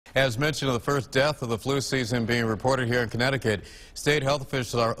As mentioned, the first death of the flu season being reported here in Connecticut. State health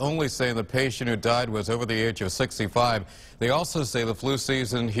officials are only saying the patient who died was over the age of 65. They also say the flu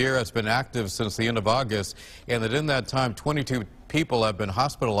season here has been active since the end of August, and that in that time, 22 people have been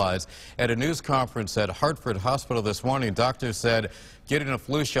hospitalized. At a news conference at Hartford Hospital this morning, doctors said getting a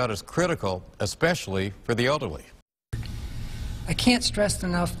flu shot is critical, especially for the elderly. I can't stress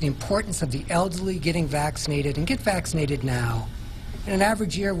enough the importance of the elderly getting vaccinated, and get vaccinated now. In an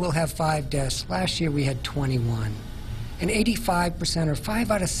average year, we'll have 5 deaths. Last year, we had 21. And 85%, or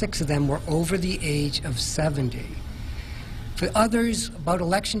 5 out of 6 of them, were over the age of 70. For others, about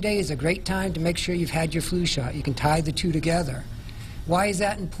Election Day is a great time to make sure you've had your flu shot. You can tie the two together. Why is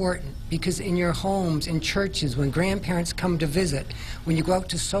that important? Because in your homes, in churches, when grandparents come to visit, when you go out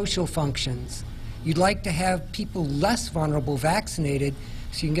to social functions, you'd like to have people less vulnerable vaccinated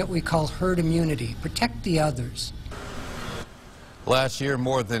so you can get what we call herd immunity, protect the others. Last year,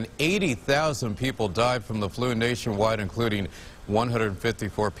 more than 80,000 people died from the flu nationwide, including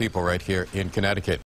 154 people right here in Connecticut.